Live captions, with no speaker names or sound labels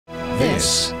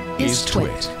This is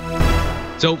TWiT.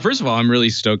 So first of all, I'm really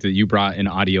stoked that you brought an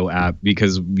audio app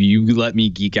because you let me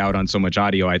geek out on so much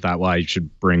audio. I thought, well, I should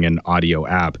bring an audio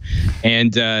app.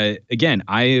 And again,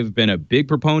 I have been a big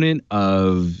proponent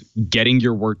of getting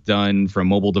your work done from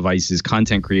mobile devices,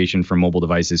 content creation from mobile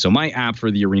devices. So my app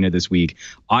for the arena this week,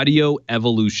 Audio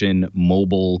Evolution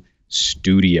Mobile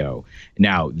Studio.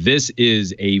 Now, this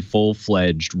is a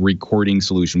full-fledged recording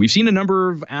solution. We've seen a number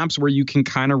of apps where you can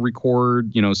kind of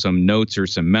record, some notes or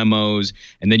some memos,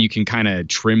 and then you can kind of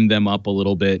trim them up a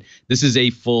little bit. This is a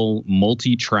full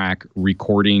multi-track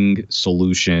recording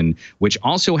solution, which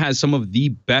also has some of the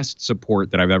best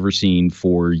support that I've ever seen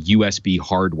for USB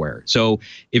hardware. So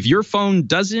if your phone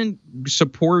doesn't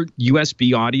support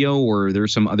USB audio, or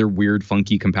there's some other weird,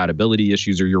 funky compatibility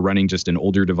issues, or you're running just an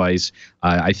older device,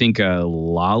 I think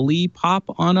Lollipop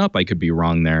on up. I could be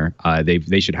wrong there.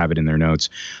 They should have it in their notes.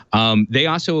 They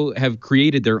also have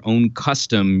created their own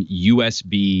custom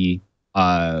USB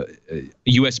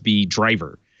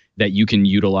driver that you can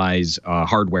utilize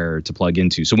hardware to plug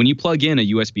into. So when you plug in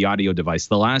a USB audio device,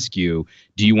 they'll ask you,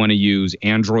 do you want to use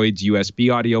Android's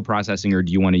USB audio processing, or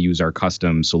do you want to use our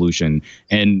custom solution?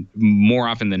 And more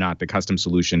often than not, the custom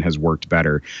solution has worked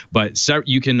better. But so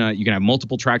you can have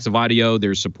multiple tracks of audio.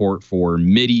 There's support for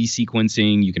MIDI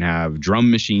sequencing. You can have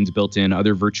drum machines built in,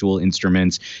 other virtual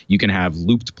instruments. You can have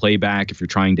looped playback if you're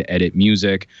trying to edit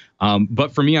music.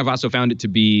 But for me, I've also found it to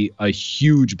be a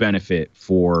huge benefit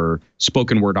for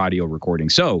spoken word audio recording.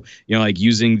 So, like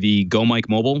using the Go Mic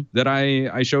Mobile that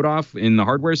I showed off in the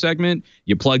hardware segment,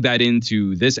 you plug that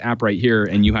into this app right here,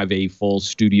 and you have a full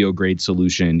studio grade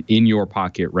solution in your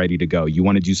pocket ready to go. You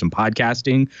want to do some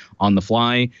podcasting on the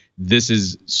fly. This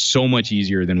is so much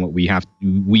easier than what we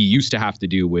used to have to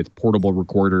do with portable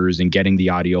recorders and getting the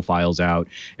audio files out.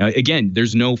 Again,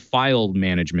 there's no file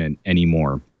management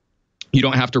anymore. You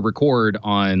don't have to record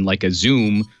on like a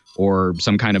Zoom or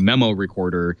some kind of memo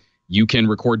recorder. You can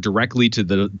record directly to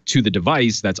the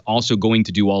device that's also going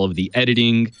to do all of the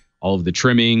editing, all of the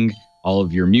trimming, all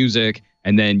of your music,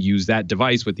 and then use that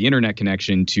device with the internet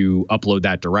connection to upload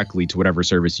that directly to whatever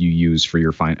service you use for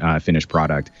your finished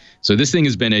product. So this thing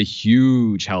has been a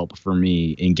huge help for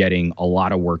me in getting a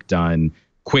lot of work done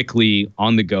quickly,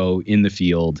 on the go, in the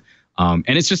field. And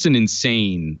it's just an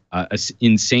insane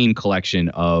collection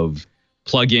of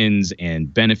plugins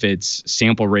and benefits,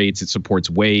 sample rates. It supports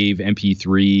Wav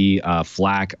Mp3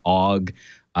 Flac Ogg.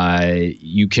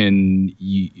 You can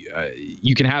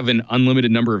have an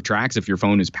unlimited number of tracks if your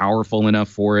phone is powerful enough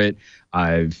for it.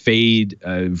 Fade,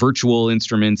 virtual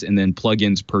instruments, and then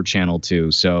plugins per channel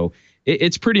too. So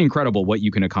it's pretty incredible what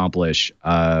you can accomplish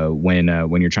when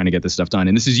you're trying to get this stuff done.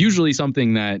 And this is usually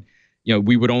something that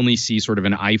we would only see sort of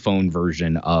an iPhone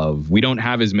version of. We don't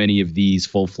have as many of these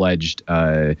full-fledged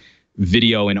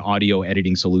video and audio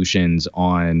editing solutions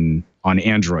on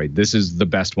Android. This is the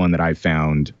best one that I've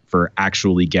found for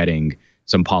actually getting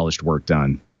some polished work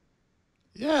done.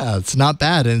 Yeah, it's not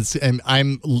bad. And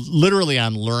I'm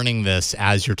learning this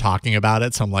as you're talking about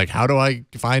it. So I'm like, how do I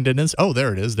find an instrument? Oh,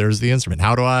 there it is. There's the instrument.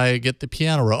 How do I get the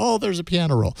piano roll? Oh, there's a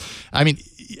piano roll. I mean,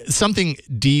 something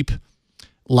deep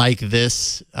like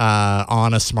this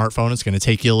on a smartphone, it's going to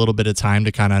take you a little bit of time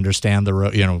to kind of understand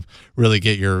really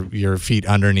get your feet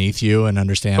underneath you and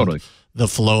understand the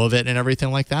flow of it and everything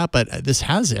like that. But this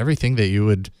has everything that you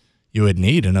would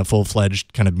need in a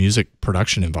full-fledged kind of music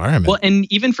production environment. Well, and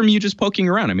even from you just poking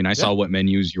around, I mean, I saw what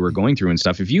menus you were going through and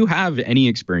stuff. If you have any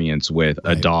experience with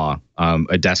a DAW,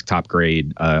 a desktop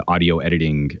grade audio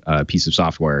editing piece of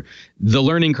software, the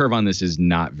learning curve on this is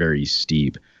not very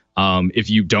steep. If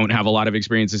you don't have a lot of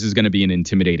experience, this is going to be an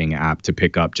intimidating app to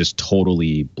pick up just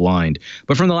totally blind.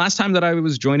 But from the last time that I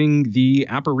was joining the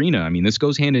app arena, I mean, this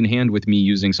goes hand in hand with me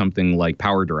using something like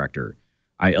Power Director.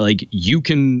 You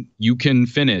can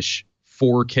finish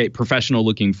 4K, professional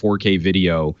looking 4K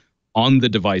video on the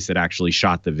device that actually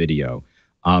shot the video.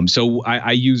 So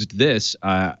I used this.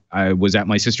 I was at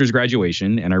my sister's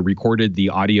graduation and I recorded the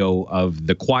audio of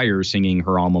the choir singing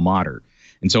her alma mater.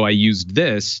 And so I used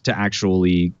this to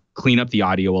actually clean up the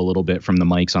audio a little bit from the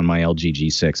mics on my LG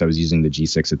G6. I was using the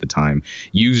G6 at the time.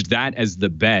 Used that as the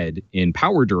bed in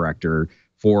Power Director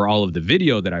for all of the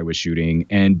video that I was shooting.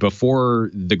 And before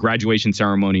the graduation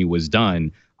ceremony was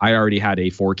done, I already had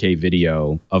a 4K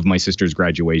video of my sister's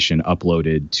graduation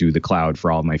uploaded to the cloud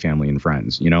for all of my family and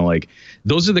friends.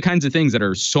 Those are the kinds of things that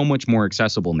are so much more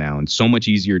accessible now and so much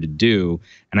easier to do.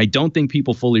 And I don't think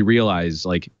people fully realize,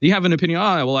 you have an opinion,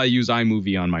 I use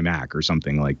iMovie on my Mac or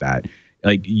something like that.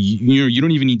 Like you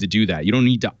don't even need to do that. You don't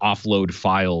need to offload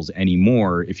files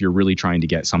anymore if you're really trying to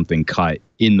get something cut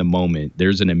in the moment.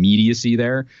 There's an immediacy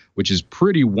there, which is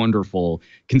pretty wonderful,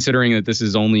 considering that this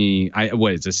is only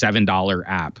it's a $7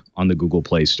 app on the Google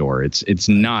Play Store. It's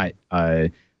not a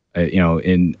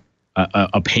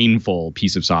painful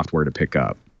piece of software to pick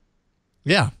up.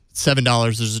 Yeah,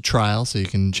 $7. There's a trial, so you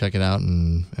can check it out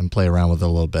and play around with it a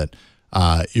little bit.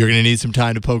 You're going to need some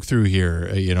time to poke through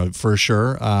here, for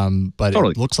sure. But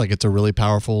totally. It looks like it's a really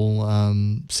powerful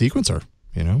sequencer,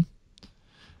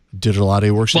 Digital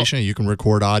audio workstation. Well, you can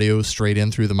record audio straight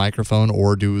in through the microphone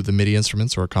or do the MIDI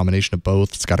instruments or a combination of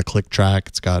both. It's got a click track.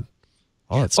 It's got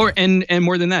all that stuff. And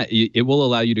more than that, it will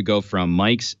allow you to go from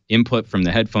mics, input from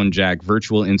the headphone jack,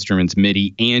 virtual instruments,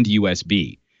 MIDI, and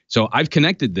USB. So I've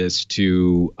connected this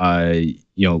to,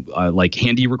 like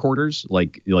handy recorders,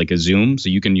 like a Zoom. So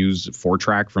you can use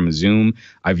 4-track from a Zoom.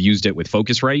 I've used it with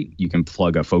Focusrite. You can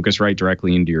plug a Focusrite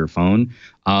directly into your phone.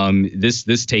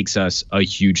 This takes us a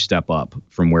huge step up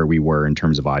from where we were in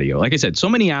terms of audio. Like I said, so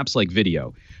many apps like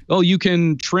video. Oh, you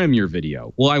can trim your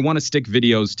video. Well, I want to stick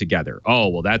videos together. Oh,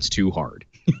 well, that's too hard.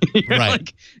 Right.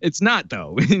 Like, it's not,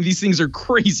 though. These things are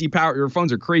crazy power. Your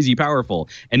phones are crazy powerful.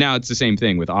 And now it's the same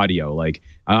thing with audio. Like,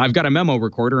 I've got a memo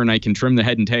recorder and I can trim the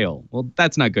head and tail. Well,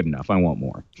 that's not good enough. I want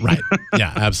more. Right.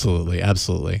 Yeah, absolutely.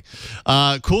 Absolutely.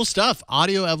 Cool stuff.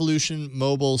 Audio Evolution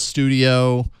Mobile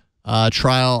Studio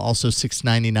trial, also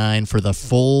 $6.99 for the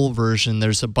full version.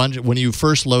 There's a bunch when you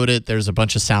first load it, there's a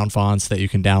bunch of sound fonts that you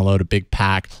can download, a big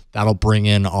pack that'll bring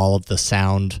in all of the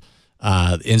sound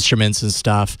instruments and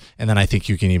stuff, and then I think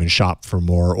you can even shop for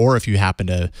more, or if you happen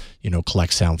to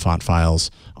collect sound font files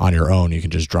on your own, you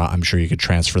can just I'm sure you could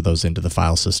transfer those into the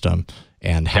file system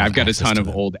and have I've got a ton of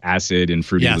old Acid and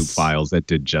Fruity Loop files that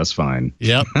did just fine.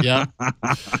 Yep.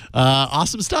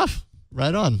 Awesome stuff.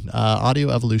 Right on. Audio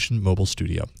Evolution Mobile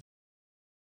Studio.